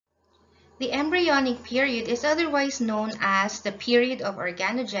The embryonic period is otherwise known as the period of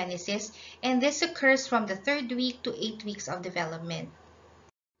organogenesis, and this occurs from the 3rd week to 8 weeks of development.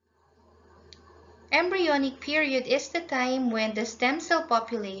 Embryonic period is the time when the stem cell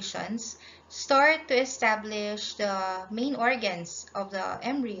populations start to establish the main organs of the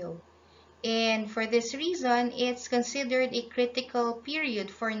embryo. And for this reason, it's considered a critical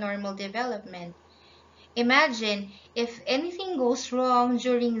period for normal development. Imagine if anything goes wrong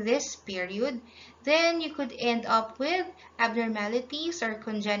during this period, then you could end up with abnormalities or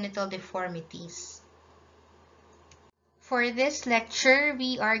congenital deformities. For this lecture,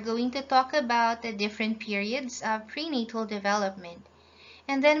 we are going to talk about the different periods of prenatal development,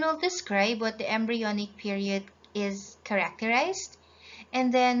 and then we'll describe what the embryonic period is characterized.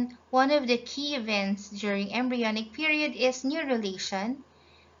 And then one of the key events during embryonic period is neurulation.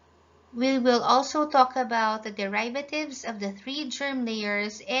 We will also talk about the derivatives of the 3 germ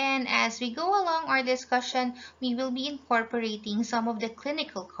layers, and as we go along our discussion, we will be incorporating some of the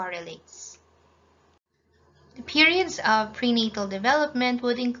clinical correlates. The periods of prenatal development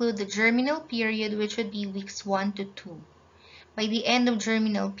would include the germinal period, which would be weeks 1 to 2. By the end of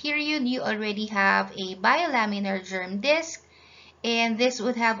germinal period, you already have a bilaminar germ disc, and this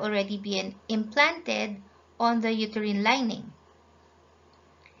would have already been implanted on the uterine lining.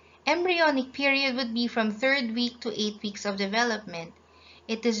 Embryonic period would be from 3rd week to 8 weeks of development.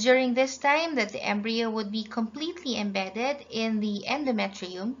 It is during this time that the embryo would be completely embedded in the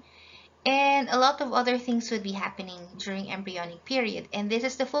endometrium, and a lot of other things would be happening during embryonic period, and this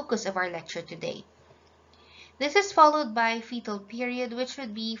is the focus of our lecture today. This is followed by fetal period, which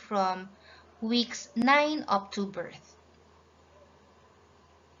would be from weeks 9 up to birth.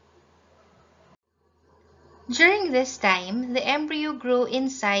 During this time, the embryo grows in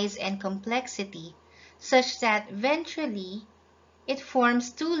size and complexity such that ventrally it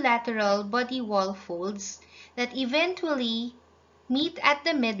forms 2 lateral body wall folds that eventually meet at the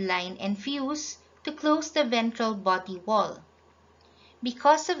midline and fuse to close the ventral body wall.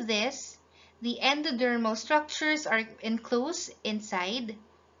 Because of this, the endodermal structures are enclosed inside,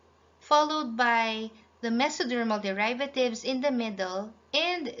 followed by the mesodermal derivatives in the middle,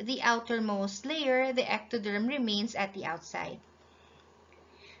 and the outermost layer, the ectoderm, remains at the outside.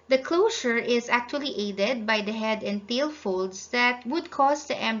 The closure is actually aided by the head and tail folds that would cause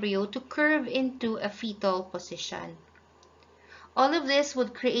the embryo to curve into a fetal position. All of this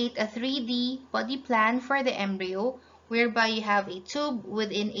would create a 3D body plan for the embryo, whereby you have a tube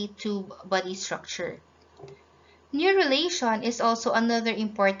within a tube body structure. Neurulation is also another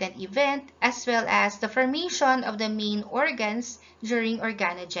important event, as well as the formation of the main organs during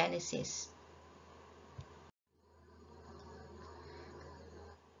organogenesis.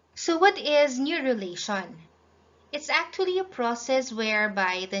 So what is neurulation? It's actually a process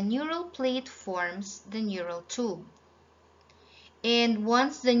whereby the neural plate forms the neural tube. And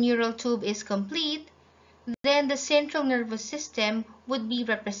once the neural tube is complete, then the central nervous system would be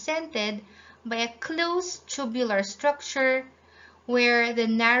represented by a closed tubular structure where the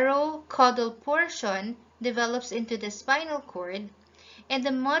narrow caudal portion develops into the spinal cord, and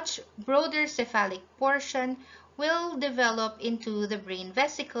the much broader cephalic portion will develop into the brain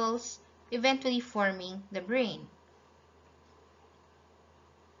vesicles, eventually forming the brain.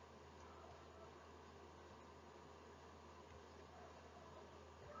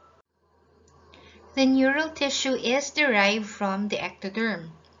 The neural tissue is derived from the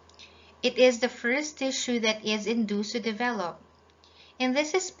ectoderm. It is the first tissue that is induced to develop. And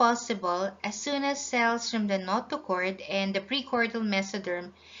this is possible as soon as cells from the notochord and the precordial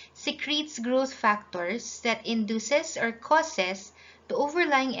mesoderm secretes growth factors that induces or causes the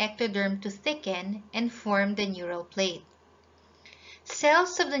overlying ectoderm to thicken and form the neural plate.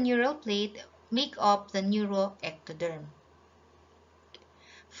 Cells of the neural plate make up the neuroectoderm.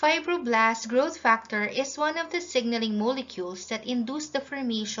 Fibroblast growth factor is one of the signaling molecules that induce the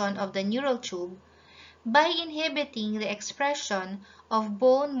formation of the neural tube by inhibiting the expression of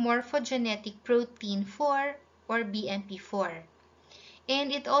bone morphogenetic protein 4 or BMP4.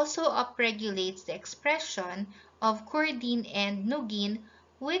 And it also upregulates the expression of chordine and nugin,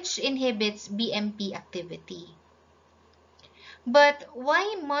 which inhibits BMP activity. But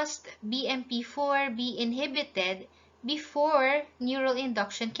why must BMP4 be inhibited before neural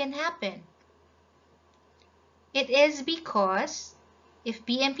induction can happen? It is because if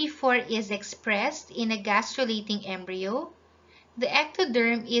BMP4 is expressed in a gastrulating embryo, the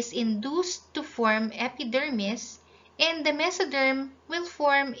ectoderm is induced to form epidermis, and the mesoderm will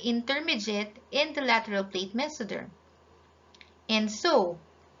form intermediate in the lateral plate mesoderm. And so,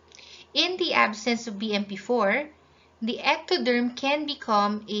 in the absence of BMP4, the ectoderm can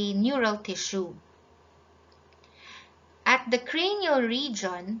become a neural tissue. At the cranial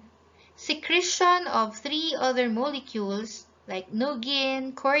region, secretion of three other molecules like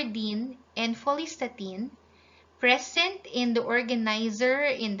nugin, chordin, and follistatin present in the organizer,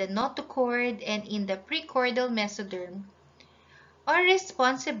 in the notochord, and in the precordial mesoderm are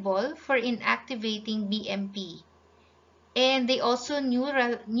responsible for inactivating BMP, and they also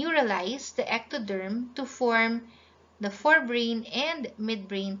neuralize the ectoderm to form the forebrain and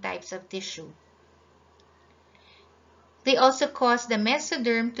midbrain types of tissue. They also cause the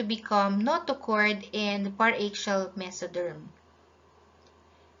mesoderm to become notochord and paraxial mesoderm.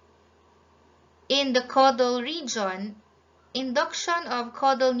 In the caudal region, induction of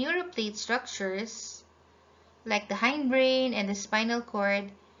caudal neuroplate structures, like the hindbrain and the spinal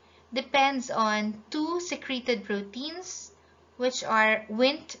cord, depends on two secreted proteins, which are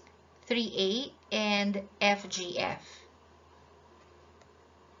Wnt3A and FGF.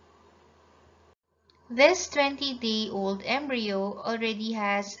 This 20-day-old embryo already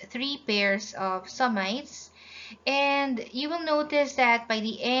has 3 pairs of somites, and you will notice that by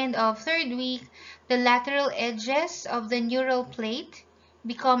the end of 3rd week, the lateral edges of the neural plate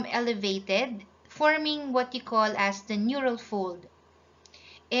become elevated, forming what you call as the neural fold.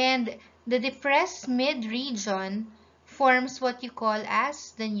 And the depressed mid-region forms what you call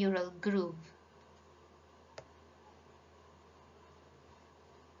as the neural groove.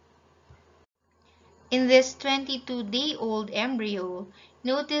 In this 22-day-old embryo,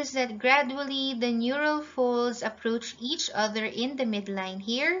 notice that gradually the neural folds approach each other in the midline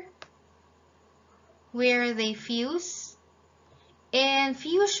here, where they fuse, and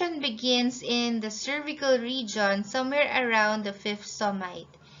fusion begins in the cervical region somewhere around the 5th somite,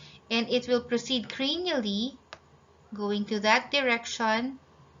 and it will proceed cranially, going to that direction,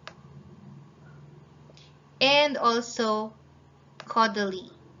 and also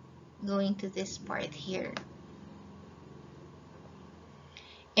caudally, going to this part here.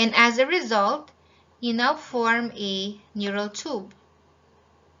 And as a result, you now form a neural tube.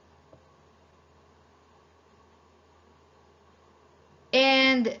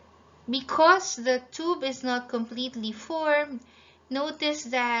 And because the tube is not completely formed, notice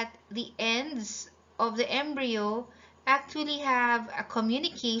that the ends of the embryo actually have a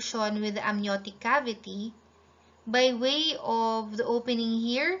communication with the amniotic cavity by way of the opening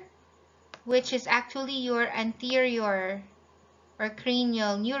here, which is actually your anterior or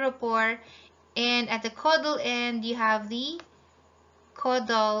cranial neuropore, and at the caudal end you have the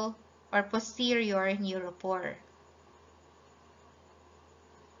caudal or posterior neuropore.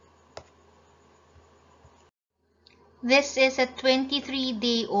 This is a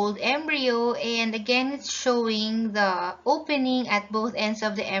 23-day-old embryo, and again it's showing the opening at both ends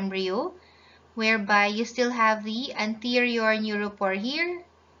of the embryo, whereby you still have the anterior neuropore here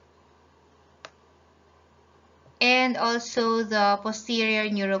and also the posterior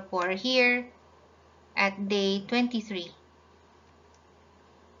neuropore here at day 23.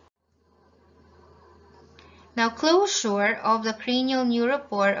 Now, closure of the cranial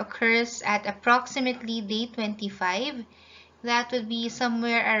neuropore occurs at approximately day 25. That would be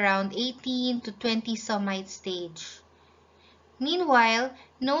somewhere around 18 to 20 somite stage. Meanwhile,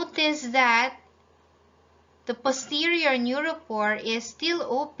 notice that the posterior neuropore is still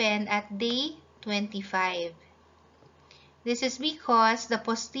open at day 25. This is because the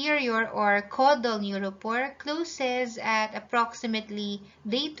posterior or caudal neuropore closes at approximately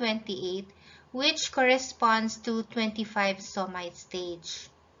day 28, which corresponds to 25 somite stage.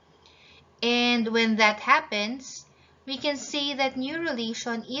 And when that happens, we can say that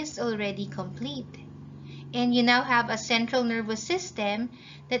neurulation is already complete. And you now have a central nervous system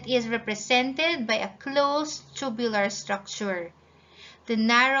that is represented by a closed tubular structure. The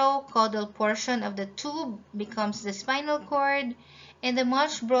narrow caudal portion of the tube becomes the spinal cord, and the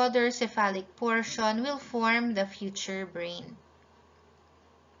much broader cephalic portion will form the future brain.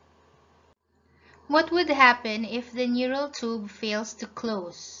 What would happen if the neural tube fails to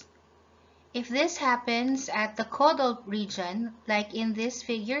close? If this happens at the caudal region, like in this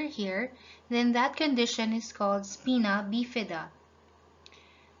figure here, then that condition is called spina bifida.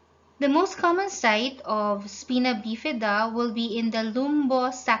 The most common site of spina bifida will be in the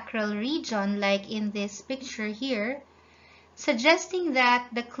lumbosacral region, like in this picture here, suggesting that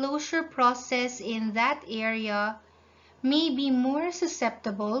the closure process in that area may be more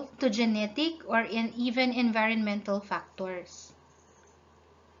susceptible to genetic or even environmental factors.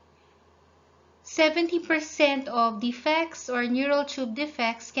 70% of defects or neural tube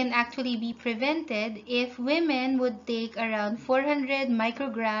defects can actually be prevented if women would take around 400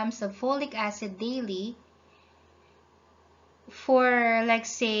 micrograms of folic acid daily for like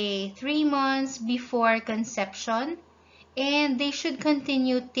say 3 months before conception, and they should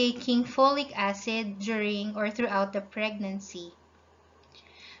continue taking folic acid during or throughout the pregnancy.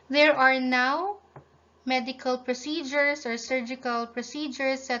 There are now medical procedures or surgical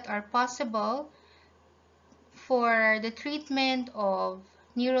procedures that are possible for the treatment of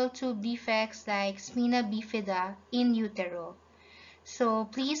neural tube defects like spina bifida in utero. So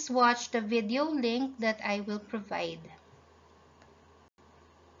please watch the video link that I will provide.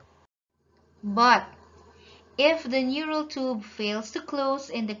 But if the neural tube fails to close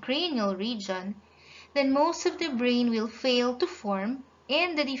in the cranial region, then most of the brain will fail to form,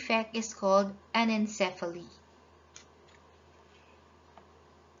 and the defect is called anencephaly.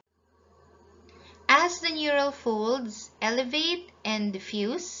 As the neural folds elevate and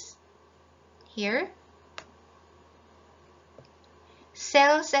diffuse, here,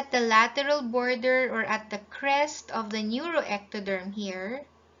 cells at the lateral border or at the crest of the neuroectoderm here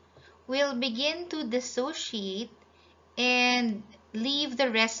will begin to dissociate and leave the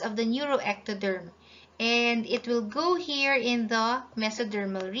rest of the neuroectoderm, and it will go here in the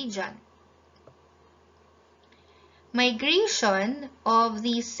mesodermal region. Migration of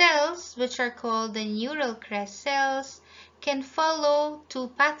these cells, which are called the neural crest cells, can follow two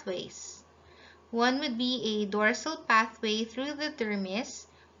pathways. One would be a dorsal pathway through the dermis,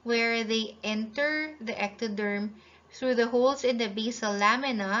 where they enter the ectoderm through the holes in the basal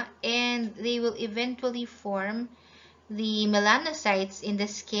lamina, and they will eventually form the melanocytes in the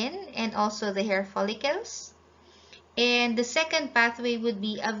skin and also the hair follicles. And the second pathway would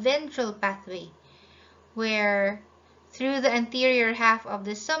be a ventral pathway, where through the anterior half of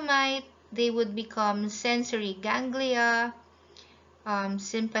the somite, they would become sensory ganglia,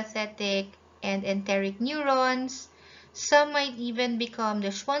 sympathetic and enteric neurons. Some might even become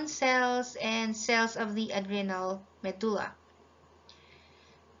the Schwann cells and cells of the adrenal medulla.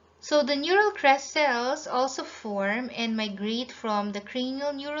 So the neural crest cells also form and migrate from the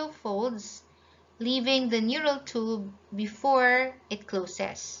cranial neural folds, leaving the neural tube before it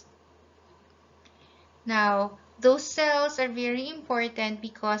closes. Now, those cells are very important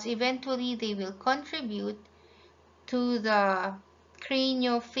because eventually they will contribute to the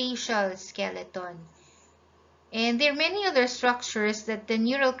craniofacial skeleton. And there are many other structures that the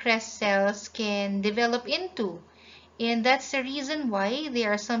neural crest cells can develop into. And that's the reason why they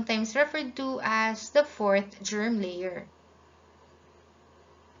are sometimes referred to as the fourth germ layer.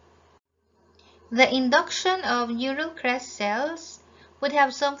 The induction of neural crest cells would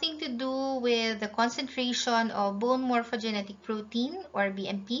have something to do with the concentration of bone morphogenetic protein or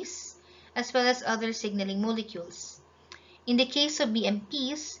BMPs, as well as other signaling molecules. In the case of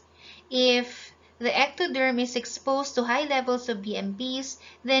BMPs, if the ectoderm is exposed to high levels of BMPs,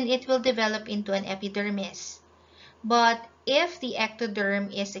 then it will develop into an epidermis. But if the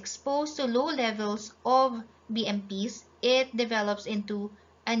ectoderm is exposed to low levels of BMPs, it develops into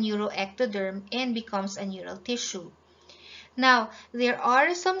a neuroectoderm and becomes a neural tissue. Now, there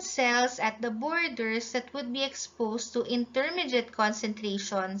are some cells at the borders that would be exposed to intermediate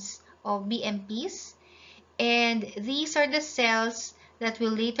concentrations of BMPs, and these are the cells that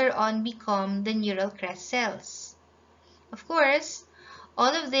will later on become the neural crest cells. Of course,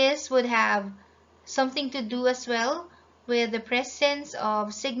 all of this would have something to do as well with the presence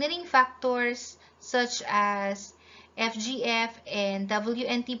of signaling factors such as FGF and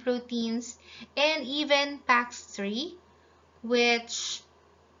WNT proteins, and even PAX3, which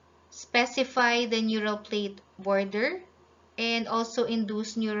specify the neural plate border and also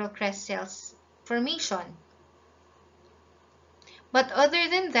induce neural crest cells formation. But other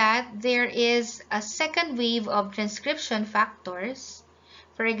than that, there is a second wave of transcription factors,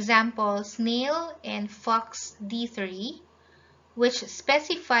 for example, snail and FOXD3, which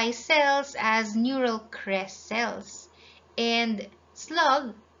specify cells as neural crest cells, and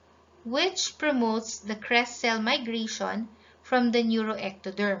slug, which promotes the crest cell migration from the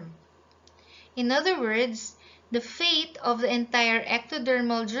neuroectoderm. In other words, the fate of the entire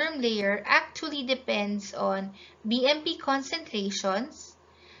ectodermal germ layer actually depends on BMP concentrations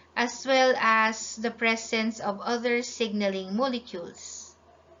as well as the presence of other signaling molecules.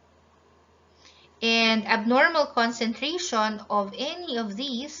 And abnormal concentration of any of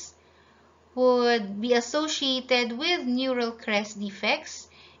these would be associated with neural crest defects,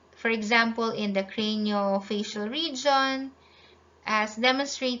 for example, in the craniofacial region, as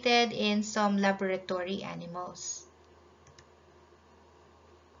demonstrated in some laboratory animals.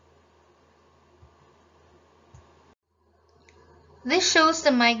 This shows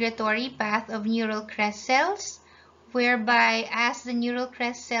the migratory path of neural crest cells, whereby as the neural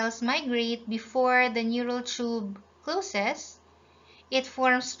crest cells migrate before the neural tube closes, It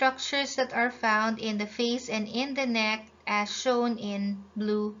forms structures that are found in the face and in the neck as shown in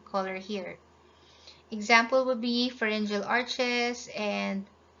blue color here. Example would be pharyngeal arches and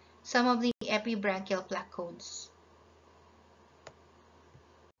some of the epibranchial placodes.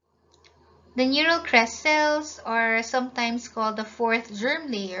 The neural crest cells are sometimes called the fourth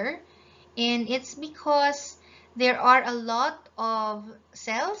germ layer, and it's because there are a lot of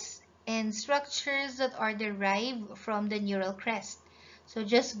cells and structures that are derived from the neural crest. So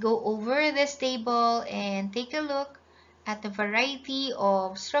just go over this table and take a look at the variety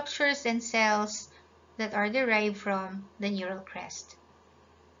of structures and cells that are derived from the neural crest.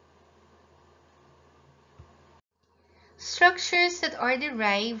 Structures that are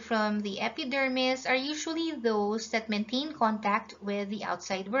derived from the epidermis are usually those that maintain contact with the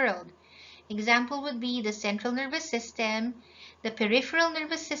outside world. Example would be the central nervous system, the peripheral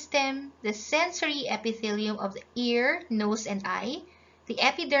nervous system, the sensory epithelium of the ear, nose, and eye, the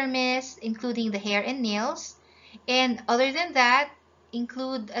epidermis, including the hair and nails, and other than that,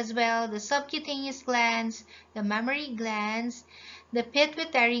 include as well the subcutaneous glands, the mammary glands, the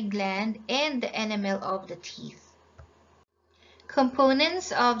pituitary gland, and the enamel of the teeth.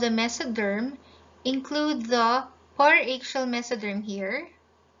 Components of the mesoderm include the paraxial mesoderm here,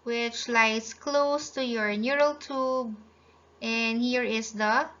 which lies close to your neural tube, and here is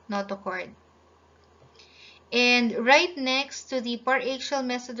the notochord. And right next to the paraxial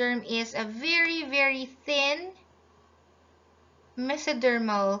mesoderm is a very thin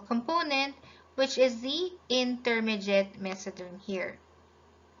mesodermal component, which is the intermediate mesoderm here.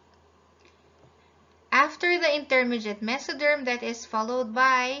 After the intermediate mesoderm, that is followed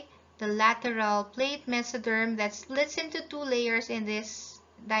by the lateral plate mesoderm that splits into two layers in this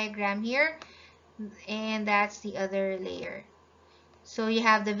diagram here, and that's the other layer. So you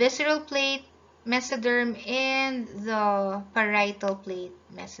have the visceral plate mesoderm and the parietal plate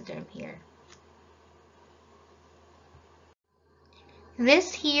mesoderm here.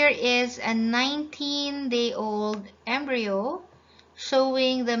 This here is a 19-day-old embryo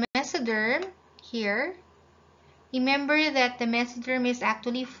showing the mesoderm here. Remember that the mesoderm is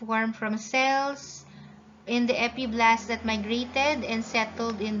actually formed from cells in the epiblast that migrated and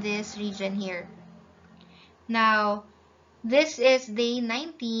settled in this region here. Now, this is day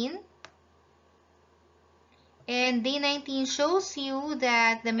 19, and day 19 shows you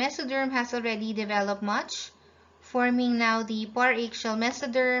that the mesoderm has already developed much, forming now the paraxial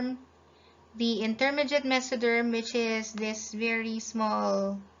mesoderm, the intermediate mesoderm, which is this very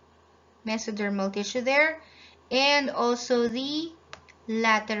small mesodermal tissue there, and also the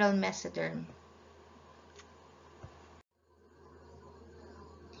lateral mesoderm.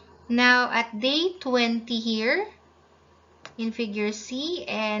 Now at day 20 here in figure C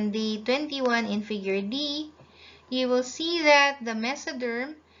and day 21 in figure D, you will see that the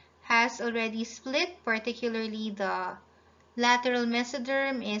mesoderm has already split, particularly the lateral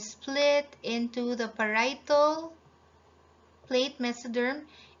mesoderm is split into the parietal plate mesoderm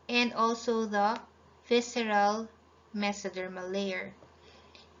and also the visceral mesodermal layer.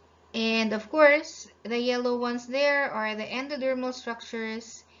 And of course, the yellow ones there are the endodermal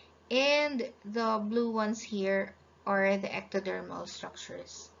structures, and the blue ones here are the ectodermal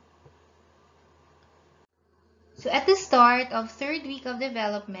structures. So at the start of third week of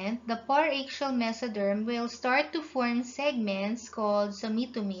development, the paraxial mesoderm will start to form segments called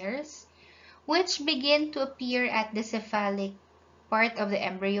somatomeres, which begin to appear at the cephalic part of the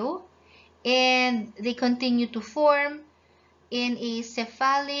embryo, and they continue to form in a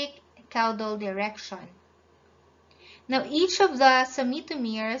cephalic caudal direction. Now, each of the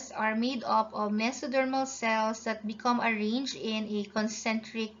somatomeres are made up of mesodermal cells that become arranged in a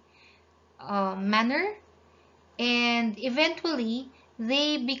concentric manner, and eventually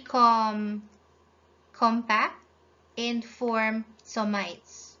they become compact and form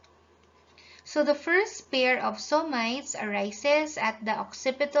somites. So the first pair of somites arises at the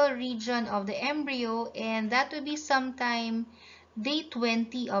occipital region of the embryo, and that will be sometime day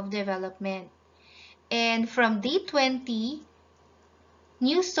 20 of development. And from day 20,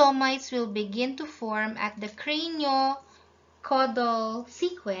 new somites will begin to form at the cranio-caudal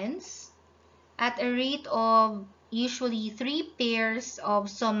sequence at a rate of usually 3 pairs of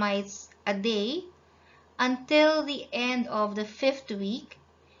somites a day until the end of the 5th week.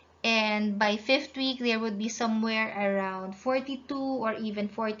 And by 5th week, there would be somewhere around 42 or even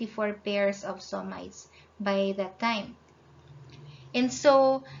 44 pairs of somites by that time. And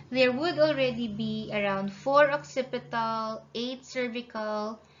so there would already be around 4 occipital, 8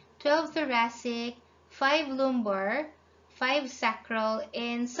 cervical, 12 thoracic, 5 lumbar, 5 sacral,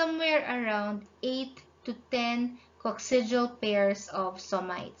 and somewhere around 8 to 10 coccygeal pairs of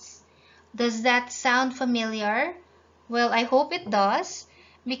somites. Does that sound familiar? Well, I hope it does,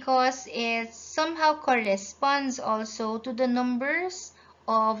 because it somehow corresponds also to the numbers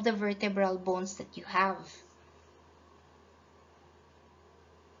of the vertebral bones that you have.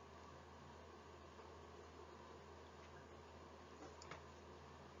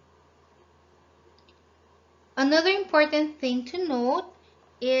 Another important thing to note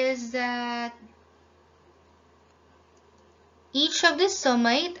is that each of the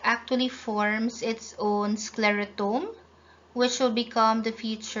somite actually forms its own sclerotome, which will become the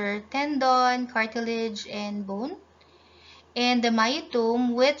future tendon, cartilage, and bone, and the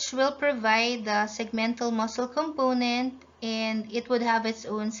myotome, which will provide the segmental muscle component, and it would have its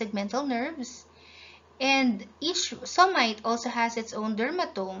own segmental nerves. And each somite also has its own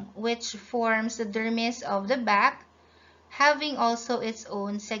dermatome, which forms the dermis of the back, having also its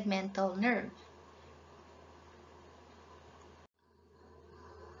own segmental nerve.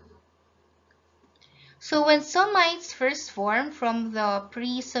 So when somites first form from the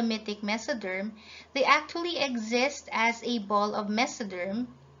pre-somatic mesoderm, they actually exist as a ball of mesoderm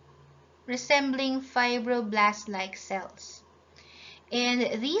resembling fibroblast-like cells.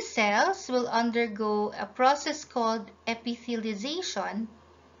 And these cells will undergo a process called epithelialization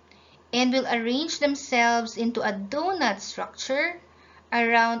and will arrange themselves into a donut structure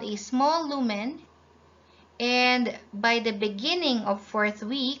around a small lumen, and by the beginning of fourth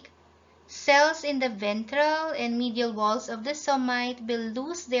week, cells in the ventral and medial walls of the somite will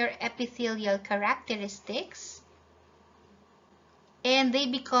lose their epithelial characteristics and they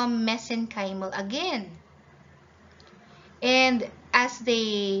become mesenchymal again. And as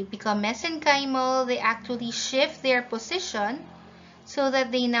they become mesenchymal, they actually shift their position so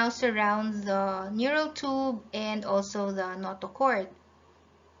that they now surround the neural tube and also the notochord.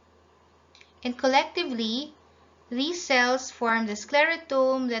 And collectively, these cells form the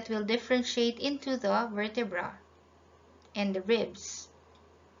sclerotome that will differentiate into the vertebra and the ribs.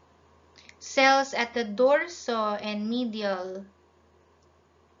 Cells at the dorsomedial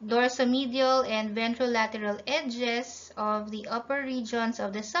and ventrolateral edges of the upper regions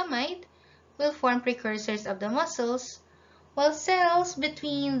of the somite will form precursors of the muscles, while cells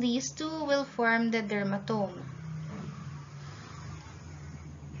between these two will form the dermatome.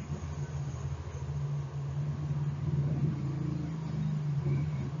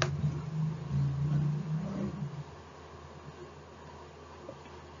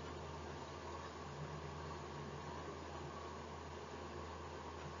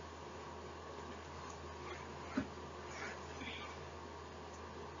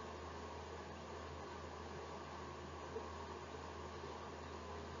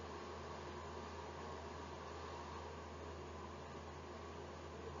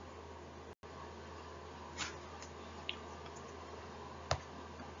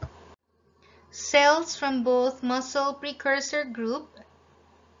 Cells from both muscle precursor group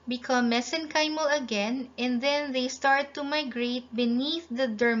become mesenchymal again, and then they start to migrate beneath the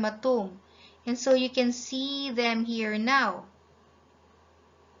dermatome. And so you can see them here now.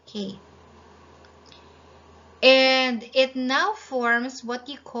 Okay. And it now forms what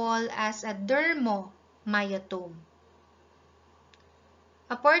you call as a dermomyotome.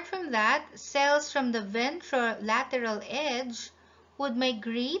 Apart from that, cells from the ventrolateral edge would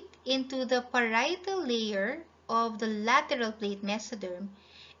migrate into the parietal layer of the lateral plate mesoderm,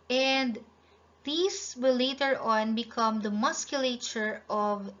 and these will later on become the musculature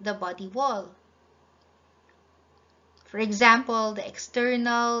of the body wall. For example, the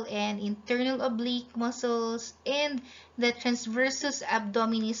external and internal oblique muscles and the transversus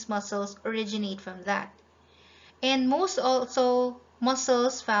abdominis muscles originate from that. And most also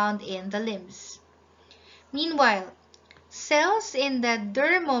muscles found in the limbs. Meanwhile, cells in the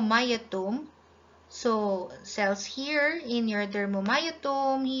dermomyotome, so cells here in your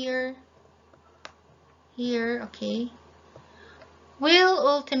dermomyotome here, okay, will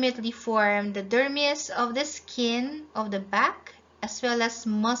ultimately form the dermis of the skin of the back as well as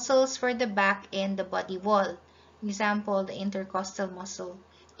muscles for the back and the body wall. Example, the intercostal muscle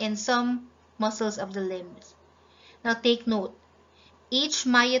and some muscles of the limbs. Now take note, each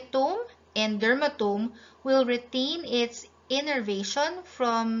myotome and dermatome will retain its innervation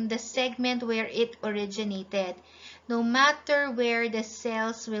from the segment where it originated, no matter where the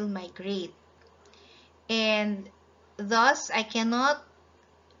cells will migrate. And thus, I cannot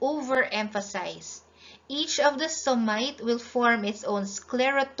overemphasize. Each of the somite will form its own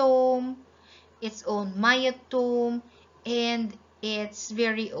sclerotome, its own myotome, and its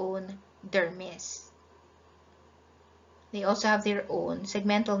very own dermis. They also have their own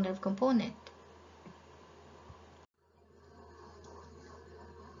segmental nerve component.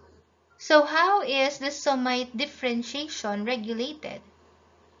 So how is the somite differentiation regulated?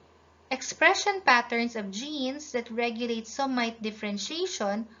 Expression patterns of genes that regulate somite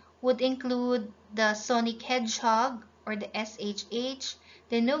differentiation would include the sonic hedgehog or the SHH,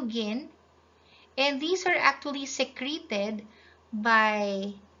 the Nugin, and these are actually secreted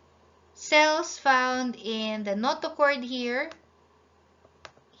by cells found in the notochord here,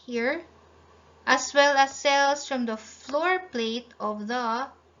 as well as cells from the floor plate of the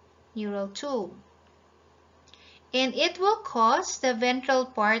neural tube. And it will cause the ventral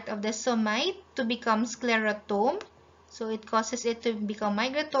part of the somite to become sclerotome. So it causes it to become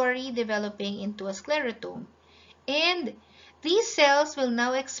migratory, developing into a sclerotome. And these cells will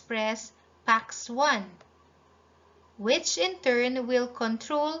now express PAX1, which in turn will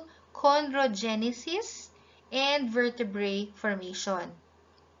control chondrogenesis and vertebrae formation.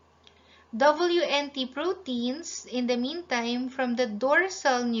 WNT proteins, in the meantime, from the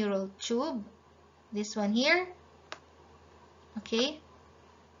dorsal neural tube, this one here, okay,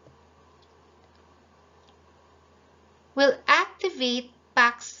 will activate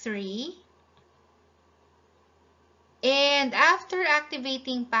PAX3, and after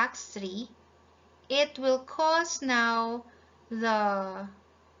activating PAX3, it will cause now the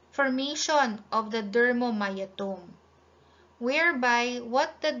formation of the dermomyotome, whereby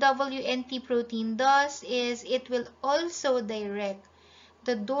what the WNT protein does is it will also direct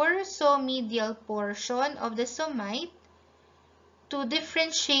the dorsomedial portion of the somite to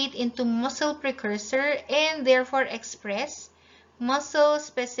differentiate into muscle precursor and therefore express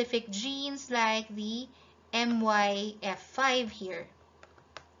muscle-specific genes like the MYF5 here.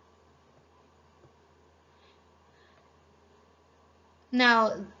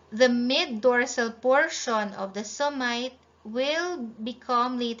 Now, the mid-dorsal portion of the somite will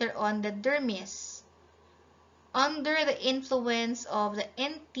become later on the dermis under the influence of the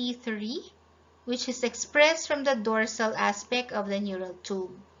NT3, which is expressed from the dorsal aspect of the neural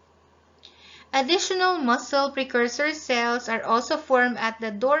tube. Additional muscle precursor cells are also formed at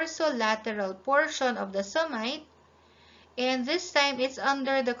the dorsolateral portion of the somite, and this time it's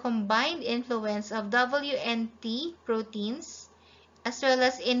under the combined influence of WNT proteins as well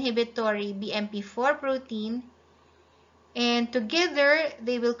as inhibitory BMP4 protein, and together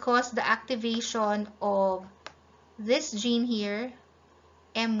they will cause the activation of this gene here,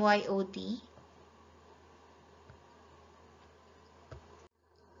 MYOD.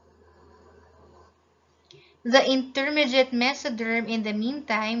 The intermediate mesoderm in the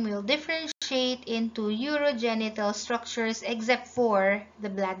meantime will differentiate into urogenital structures except for the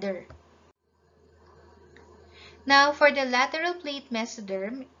bladder. Now for the lateral plate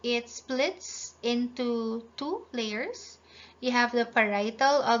mesoderm, it splits into two layers. You have the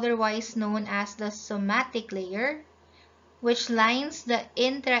parietal, otherwise known as the somatic layer, which lines the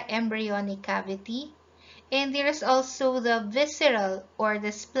intraembryonic cavity, and there is also the visceral or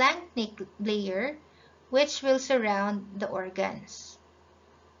the splanchnic layer, which will surround the organs.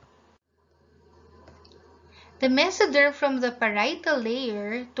 The mesoderm from the parietal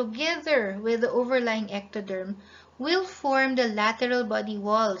layer, together with the overlying ectoderm, will form the lateral body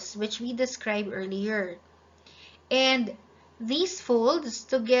walls, which we described earlier. And these folds,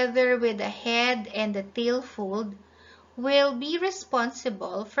 together with the head and the tail fold, will be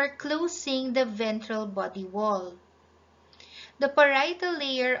responsible for closing the ventral body wall. The parietal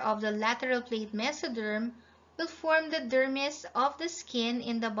layer of the lateral plate mesoderm will form the dermis of the skin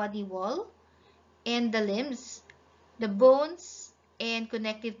in the body wall and the limbs, the bones and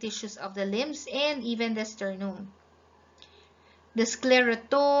connective tissues of the limbs, and even the sternum. The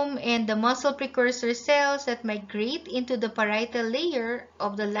sclerotome and the muscle precursor cells that migrate into the parietal layer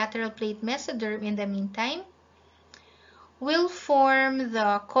of the lateral plate mesoderm in the meantime will form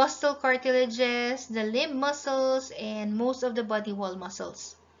the costal cartilages, the limb muscles, and most of the body wall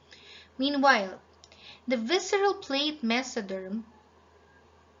muscles. Meanwhile, the visceral plate mesoderm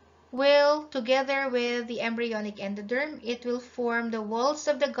will, together with the embryonic endoderm, it will form the walls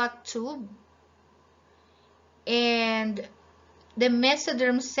of the gut tube, and the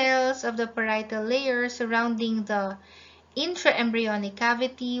mesoderm cells of the parietal layer surrounding the intraembryonic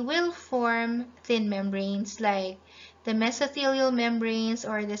cavity will form thin membranes like the mesothelial membranes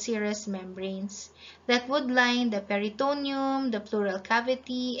or the serous membranes that would line the peritoneum, the pleural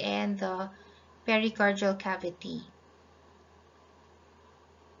cavity, and the pericardial cavity.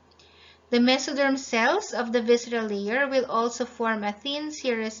 The mesoderm cells of the visceral layer will also form a thin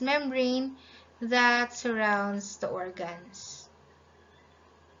serous membrane that surrounds the organs.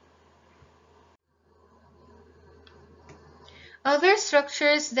 Other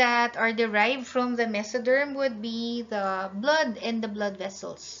structures that are derived from the mesoderm would be the blood and the blood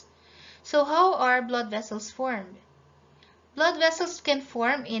vessels. So how are blood vessels formed? Blood vessels can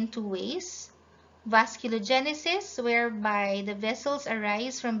form in two ways. Vasculogenesis, whereby the vessels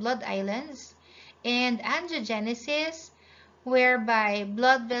arise from blood islands, and angiogenesis, whereby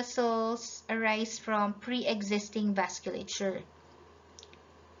blood vessels arise from pre-existing vasculature.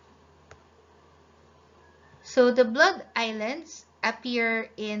 So the blood islands appear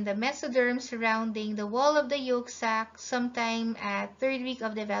in the mesoderm surrounding the wall of the yolk sac sometime at third week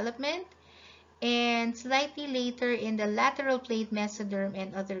of development, and slightly later in the lateral plate mesoderm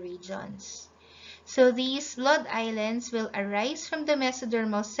and other regions. So these blood islands will arise from the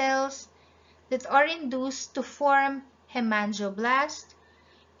mesodermal cells that are induced to form hemangioblasts,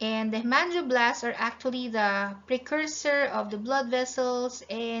 and the hemangioblasts are actually the precursor of the blood vessels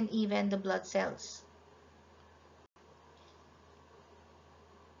and even the blood cells.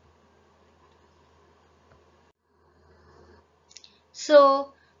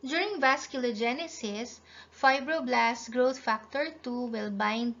 So, during vasculogenesis, fibroblast growth factor 2 will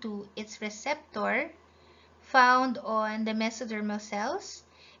bind to its receptor found on the mesodermal cells,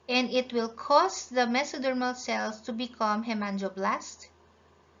 and it will cause the mesodermal cells to become hemangioblasts.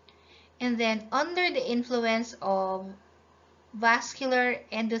 And then, under the influence of vascular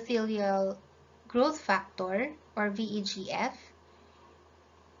endothelial growth factor, or VEGF,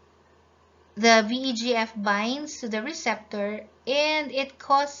 the VEGF binds to the receptor and it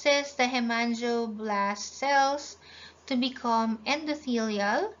causes the hemangioblast cells to become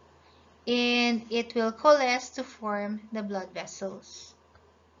endothelial, and it will coalesce to form the blood vessels.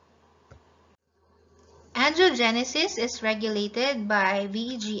 Angiogenesis is regulated by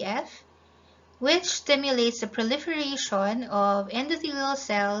VEGF, which stimulates the proliferation of endothelial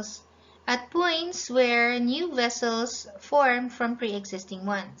cells at points where new vessels form from pre-existing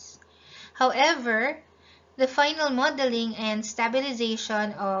ones. However, the final modeling and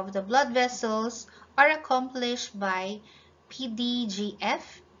stabilization of the blood vessels are accomplished by PDGF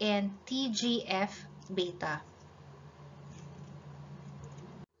and TGF-beta.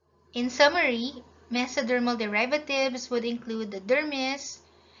 In summary, mesodermal derivatives would include the dermis,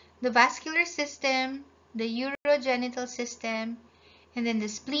 the vascular system, the urogenital system, and then the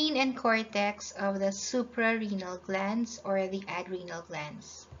spleen and cortex of the suprarenal glands or the adrenal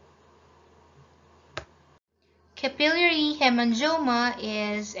glands. Capillary hemangioma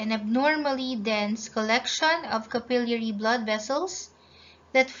is an abnormally dense collection of capillary blood vessels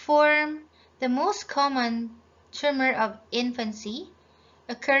that form the most common tumor of infancy,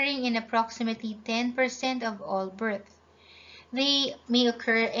 occurring in approximately 10% of all births. They may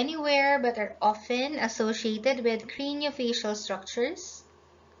occur anywhere but are often associated with craniofacial structures,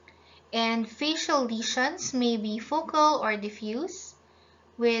 and facial lesions may be focal or diffuse,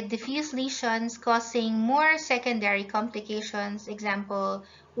 with diffuse lesions causing more secondary complications, example,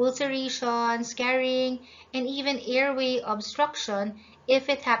 ulceration, scarring, and even airway obstruction if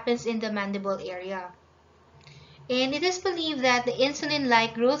it happens in the mandible area. And it is believed that the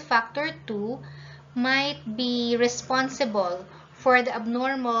insulin-like growth factor 2 might be responsible for the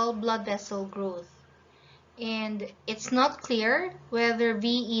abnormal blood vessel growth. And it's not clear whether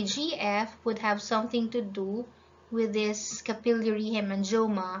VEGF would have something to do with this capillary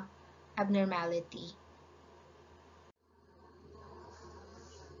hemangioma abnormality.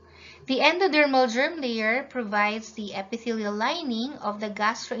 The endodermal germ layer provides the epithelial lining of the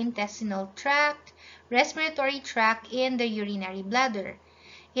gastrointestinal tract, respiratory tract, and the urinary bladder.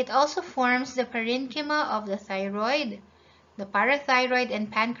 It also forms the parenchyma of the thyroid, the parathyroid,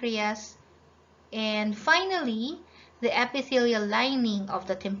 and pancreas, and finally, the epithelial lining of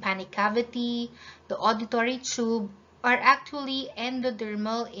the tympanic cavity, the auditory tube, are actually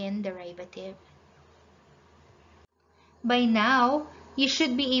endodermal in derivative. By now, you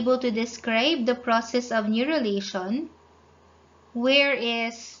should be able to describe the process of neurulation. Where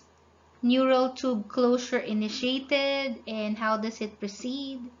is neural tube closure initiated and how does it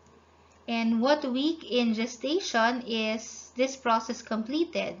proceed? And what week in gestation is this process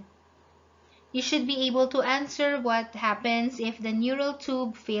completed? You should be able to answer what happens if the neural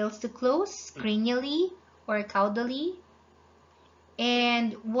tube fails to close cranially or caudally,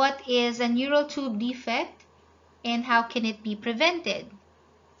 and what is a neural tube defect and how can it be prevented.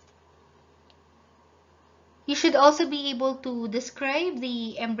 You should also be able to describe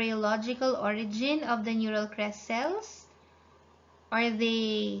the embryological origin of the neural crest cells. Are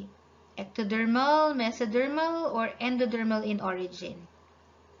they ectodermal, mesodermal, or endodermal in origin?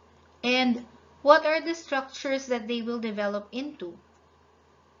 And what are the structures that they will develop into?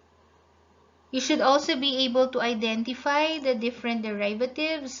 You should also be able to identify the different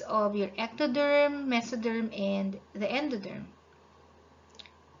derivatives of your ectoderm, mesoderm, and the endoderm.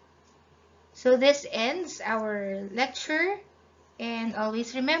 So this ends our lecture, and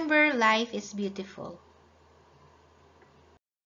always remember, life is beautiful.